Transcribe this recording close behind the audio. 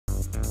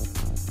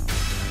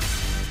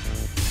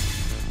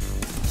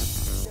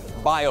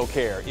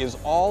Biocare is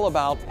all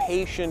about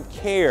patient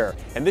care,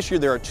 and this year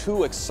there are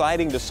two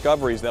exciting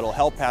discoveries that will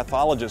help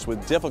pathologists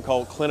with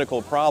difficult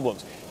clinical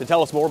problems. To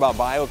tell us more about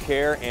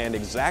Biocare and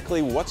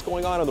exactly what's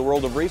going on in the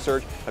world of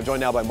research, I'm joined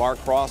now by Mark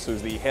Cross,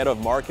 who's the head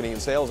of marketing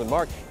and sales. And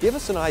Mark, give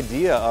us an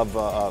idea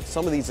of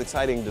some of these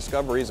exciting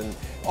discoveries and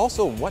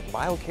also what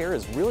Biocare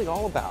is really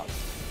all about.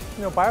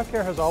 You know,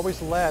 Biocare has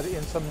always led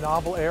in some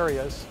novel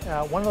areas.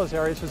 One of those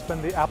areas has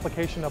been the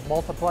application of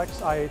multiplex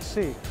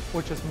IHC,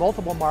 which is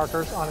multiple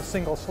markers on a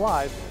single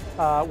slide.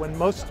 When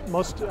most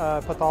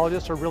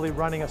pathologists are really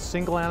running a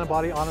single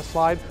antibody on a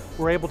slide,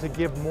 we're able to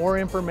give more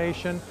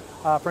information.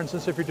 For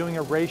instance, if you're doing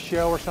a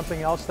ratio or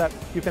something else, that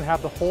you can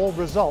have the whole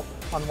result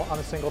on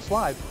a single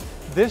slide.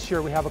 This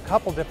year we have a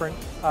couple different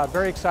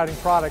very exciting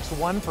products,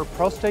 one for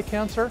prostate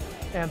cancer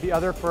and the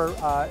other for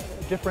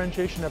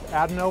differentiation of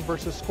adeno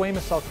versus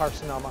squamous cell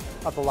carcinoma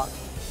of the lung.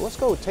 Well, let's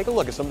go take a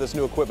look at some of this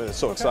new equipment that's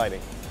so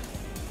exciting.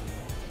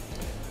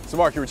 So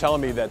Mark, you were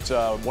telling me that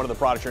one of the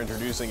products you're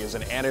introducing is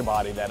an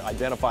antibody that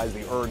identifies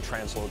the ERG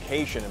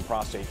translocation in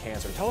prostate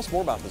cancer. Tell us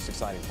more about this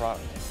exciting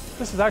product.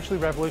 This is actually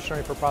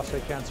revolutionary for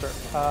prostate cancer.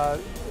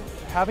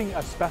 Having a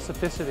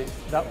specificity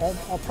that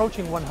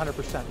approaching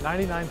 100%,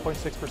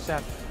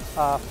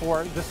 99.6%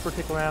 for this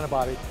particular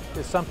antibody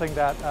is something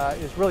that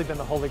has really been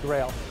the holy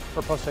grail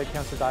for prostate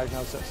cancer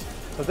diagnosis.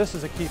 So this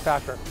is a key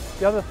factor.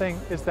 The other thing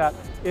is that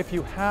if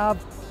you have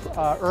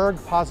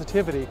ERG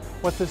positivity,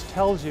 what this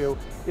tells you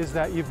is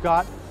that you've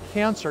got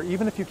cancer,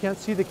 even if you can't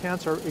see the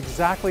cancer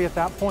exactly at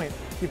that point,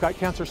 you've got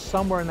cancer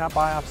somewhere in that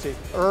biopsy.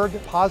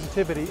 ERG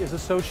positivity is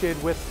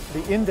associated with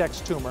the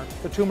index tumor,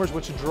 the tumors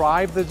which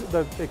drive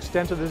the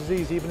extent of the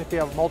disease, even if you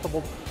have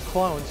multiple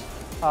clones,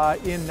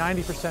 in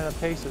 90% of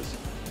cases.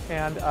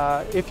 And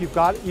if you've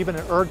got even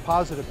an ERG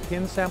positive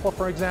pin sample,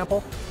 for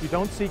example, you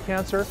don't see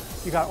cancer,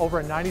 you got over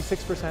a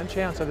 96%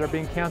 chance of there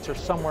being cancer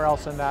somewhere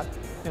else in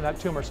that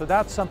tumor. So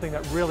that's something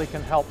that really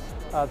can help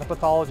the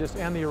pathologist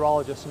and the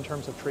urologist in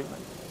terms of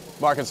treatment.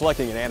 Mark, in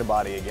selecting an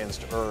antibody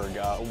against ERG,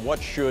 what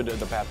should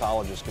the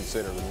pathologist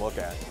consider and look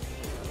at?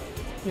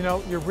 You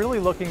know, you're really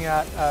looking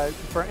at,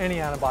 for any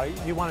antibody,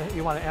 you want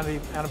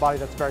an antibody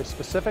that's very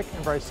specific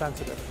and very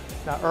sensitive.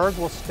 Now, ERG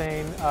will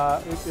stain,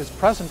 is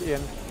present in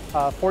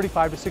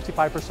 45 to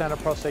 65% of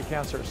prostate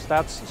cancers.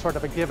 That's sort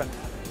of a given.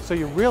 So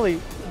you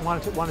really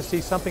want to see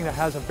something that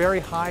has a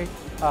very high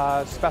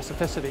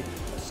specificity.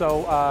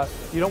 So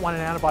you don't want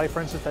an antibody,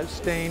 for instance, that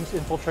stains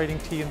infiltrating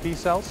T and B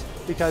cells,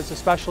 because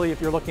especially if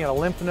you're looking at a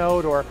lymph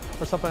node or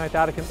something like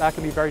that, that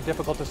can be very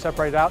difficult to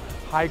separate out.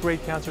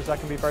 High-grade cancers, that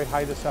can be very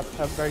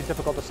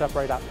difficult to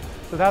separate out.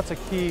 So that's a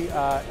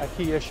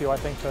key issue, I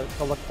think,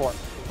 to look for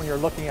when you're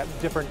looking at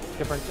different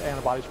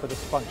antibodies for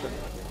this function.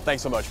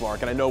 Thanks so much,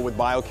 Mark. And I know with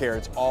Biocare,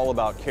 it's all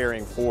about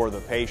caring for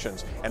the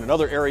patients. And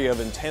another area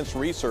of intense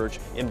research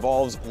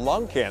involves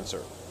lung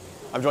cancer.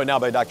 I'm joined now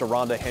by Dr.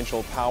 Rhonda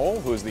Henschel-Powell,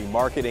 who is the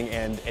Marketing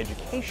and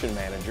Education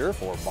Manager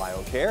for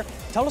Biocare.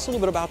 Tell us a little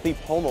bit about the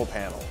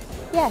PulmoPanel.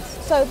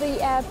 Yes, so the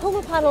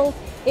PulmoPanel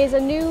is a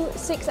new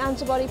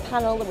 6-antibody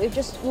panel that we're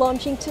just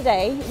launching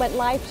today, went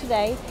live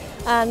today,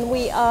 and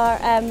we are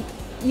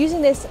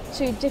using this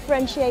to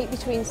differentiate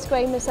between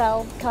squamous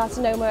cell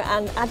carcinoma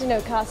and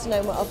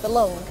adenocarcinoma of the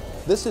lung.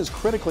 This is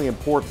critically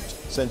important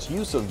since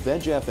use of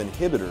VEGF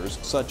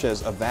inhibitors such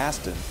as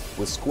Avastin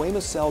with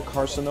squamous cell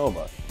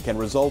carcinoma can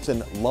result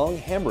in lung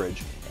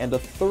hemorrhage and a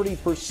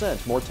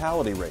 30%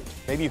 mortality rate.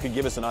 Maybe you could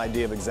give us an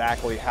idea of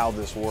exactly how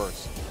this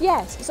works.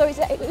 Yes, so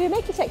we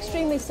make it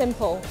extremely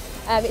simple.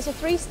 It's a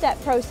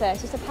 3-step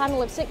process. It's a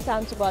panel of 6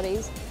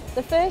 antibodies.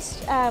 The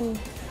first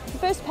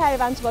pair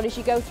of antibodies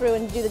you go through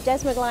and do the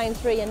desmoglein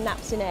 3 and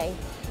napsin A.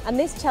 And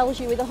this tells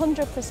you with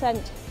 100%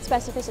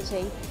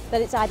 specificity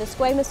that it's either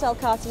squamous cell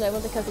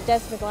carcinoma because the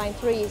desmoglein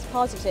 3 is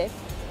positive,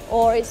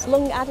 or it's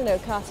lung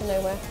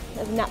adenocarcinoma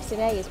as napsin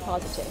A is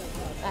positive.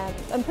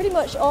 And pretty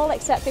much all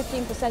except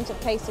 15%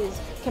 of cases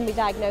can be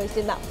diagnosed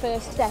in that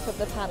first step of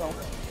the panel.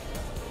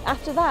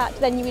 After that,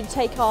 then you would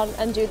take on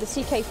and do the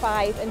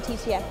CK5 and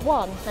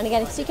TTF1. And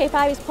again, if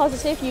CK5 is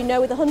positive, you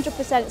know with 100%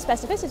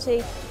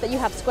 specificity that you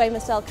have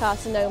squamous cell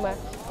carcinoma.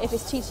 If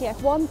it's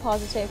TTF1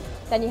 positive,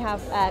 then you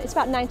have, it's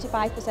about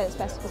 95%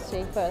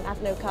 specificity for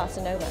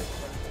adenocarcinoma.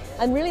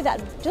 And really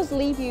that does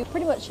leave you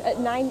pretty much at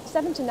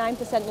 7 to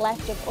 9%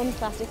 left of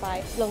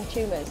unclassified lung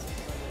tumours.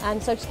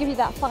 And so to give you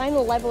that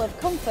final level of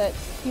comfort,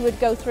 you would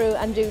go through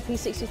and do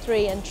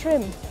P63 and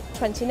TRIM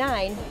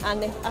 29,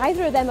 and if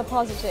either of them are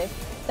positive,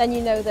 then you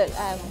know that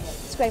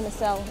squamous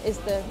cell is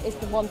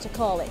the one to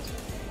call it.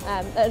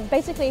 And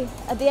basically,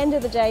 at the end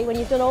of the day, when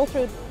you've done all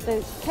through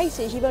the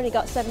cases, you've only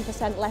got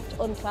 7% left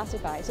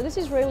unclassified. So this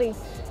is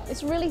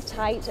it's really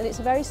tight, and it's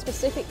a very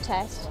specific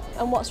test.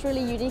 And what's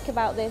really unique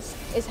about this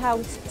is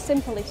how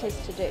simple it is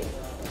to do.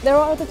 There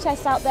are other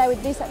tests out there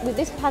with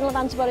this panel of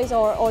antibodies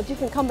or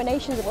different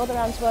combinations of other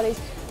antibodies,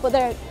 but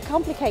they're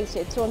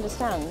complicated to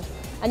understand.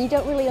 And you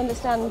don't really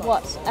understand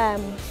what,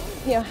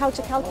 how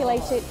to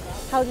calculate it.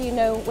 How do you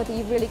know whether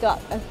you've really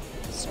got a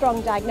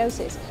strong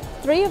diagnosis?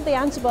 3 of the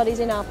antibodies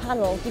in our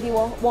panel give you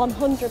 100%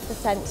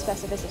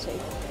 specificity.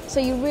 So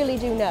you really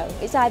do know.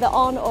 It's either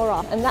on or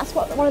off. And that's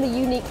one of the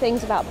unique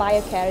things about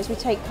Biocare is we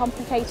take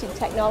complicated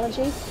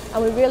technology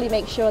and we really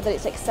make sure that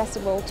it's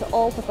accessible to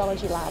all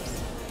pathology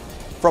labs.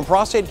 From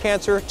prostate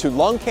cancer to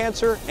lung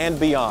cancer and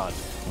beyond,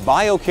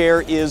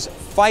 Biocare is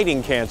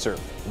fighting cancer,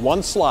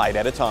 one slide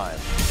at a time.